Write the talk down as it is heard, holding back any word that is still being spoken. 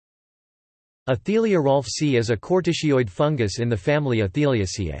Athelia rolfsii is a corticioid fungus in the family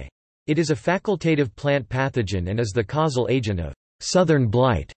Atheliaceae. It is a facultative plant pathogen and is the causal agent of southern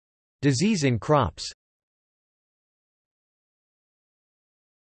blight disease in crops.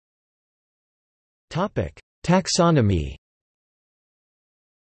 Taxonomy.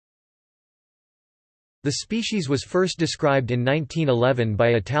 The species was first described in 1911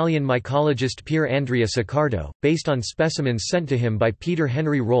 by Italian mycologist Pier Andrea Siccardo, based on specimens sent to him by Peter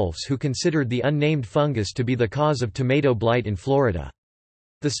Henry Rolfs, who considered the unnamed fungus to be the cause of tomato blight in Florida.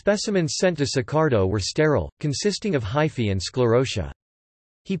 The specimens sent to Siccardo were sterile, consisting of hyphae and sclerotia.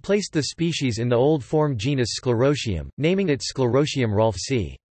 He placed the species in the old form genus Sclerotium, naming it Sclerotium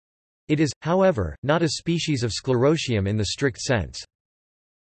rolfsii. It is, however, not a species of Sclerotium in the strict sense.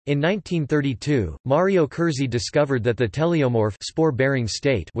 In 1932, Mario Curzi discovered that the teleomorph spore-bearing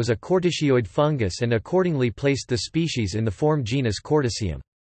state was a corticioid fungus and accordingly placed the species in the form genus Corticium.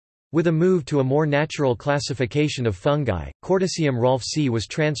 With a move to a more natural classification of fungi, Corticium rolfsii was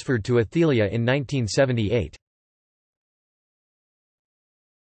transferred to Athelia in 1978.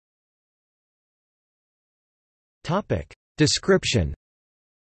 Description.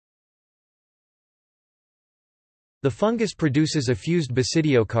 The fungus produces effused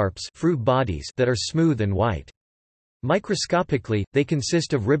basidiocarps fruit bodies that are smooth and white. Microscopically, they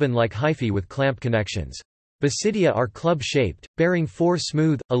consist of ribbon-like hyphae with clamp connections. Basidia are club-shaped, bearing 4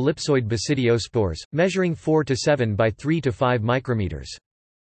 smooth, ellipsoid basidiospores, measuring 4 to 7 by 3 to 5 micrometers.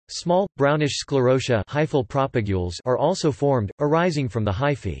 Small, brownish sclerotia hyphal propagules are also formed, arising from the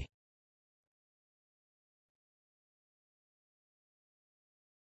hyphae.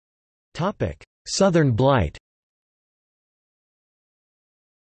 Southern blight.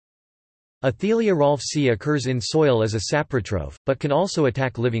 Athelia rolfsii occurs in soil as a saprotroph, but can also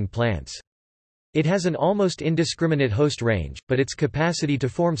attack living plants. It has an almost indiscriminate host range, but its capacity to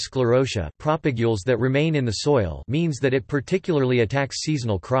form sclerotia propagules that remain in the soil means that it particularly attacks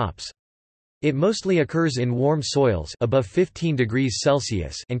seasonal crops. It mostly occurs in warm soils above 15 degrees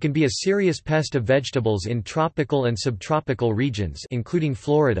Celsius and can be a serious pest of vegetables in tropical and subtropical regions including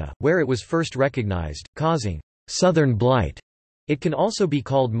Florida, where it was first recognized, causing southern blight. It can also be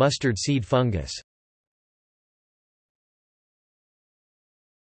called mustard seed fungus.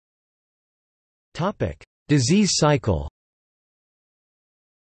 Disease cycle.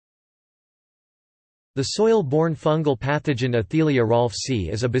 The soil-borne fungal pathogen Athelia rolfsii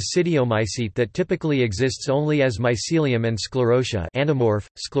is a basidiomycete that typically exists only as mycelium and sclerotia anamorph,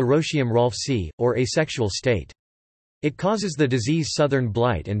 Sclerotium rolfsii, or asexual state. It causes the disease southern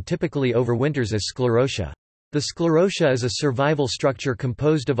blight and typically overwinters as sclerotia. The sclerotia is a survival structure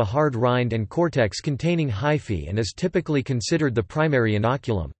composed of a hard rind and cortex containing hyphae and is typically considered the primary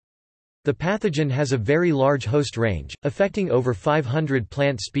inoculum. The pathogen has a very large host range, affecting over 500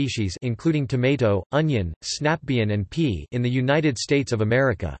 plant species including tomato, onion, snapbean and pea in the United States of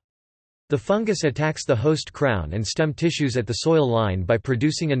America. The fungus attacks the host crown and stem tissues at the soil line by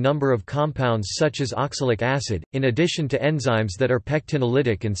producing a number of compounds such as oxalic acid, in addition to enzymes that are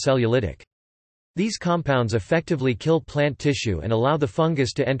pectinolytic and cellulitic. These compounds effectively kill plant tissue and allow the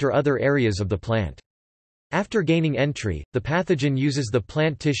fungus to enter other areas of the plant. After gaining entry, the pathogen uses the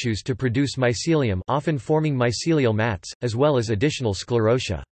plant tissues to produce mycelium, often forming mycelial mats, as well as additional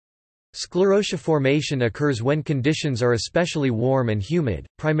sclerotia. Sclerotia formation occurs when conditions are especially warm and humid,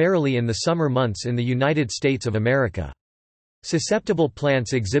 primarily in the summer months in the United States of America. Susceptible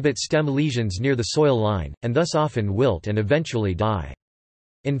plants exhibit stem lesions near the soil line, and thus often wilt and eventually die.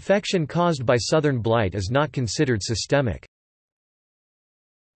 Infection caused by southern blight is not considered systemic.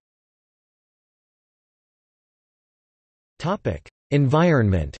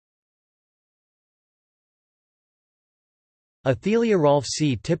 Environment. Athelia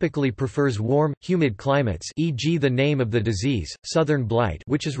rolfsii typically prefers warm, humid climates, e.g. the name of the disease, southern blight,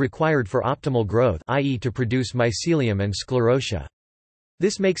 which is required for optimal growth, i.e. to produce mycelium and sclerotia.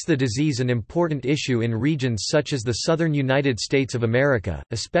 This makes the disease an important issue in regions such as the southern United States of America,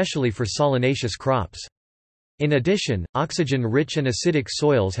 especially for solanaceous crops. In addition, oxygen-rich and acidic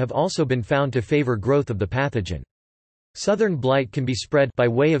soils have also been found to favor growth of the pathogen. Southern blight can be spread by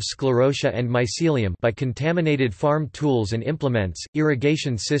way of sclerotia and mycelium by contaminated farm tools and implements,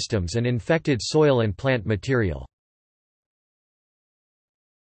 irrigation systems and infected soil and plant material.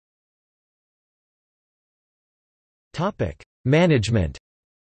 Management.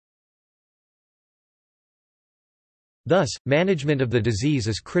 Thus, management of the disease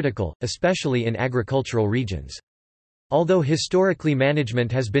is critical, especially in agricultural regions. Although historically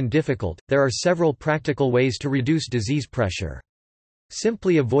management has been difficult, there are several practical ways to reduce disease pressure.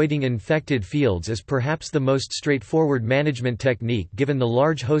 Simply avoiding infected fields is perhaps the most straightforward management technique given the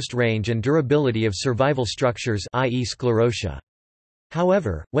large host range and durability of survival structures, i.e. Sclerotia.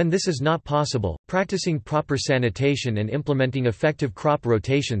 However, when this is not possible, practicing proper sanitation and implementing effective crop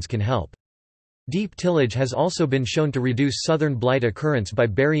rotations can help. Deep tillage has also been shown to reduce southern blight occurrence by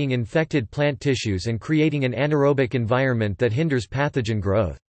burying infected plant tissues and creating an anaerobic environment that hinders pathogen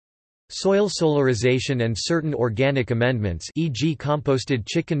growth. Soil solarization and certain organic amendments, e.g. composted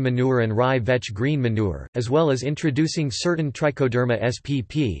chicken manure and rye vetch green manure, as well as introducing certain Trichoderma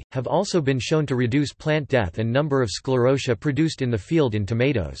spp, have also been shown to reduce plant death and number of sclerotia produced in the field in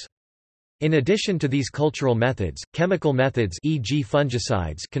tomatoes. In addition to these cultural methods, chemical methods, e.g.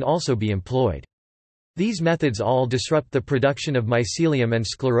 fungicides, can also be employed. These methods all disrupt the production of mycelium and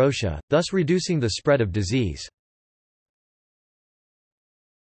sclerotia, thus reducing the spread of disease.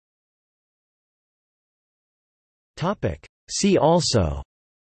 See also: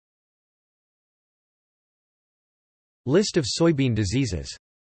 List of soybean diseases.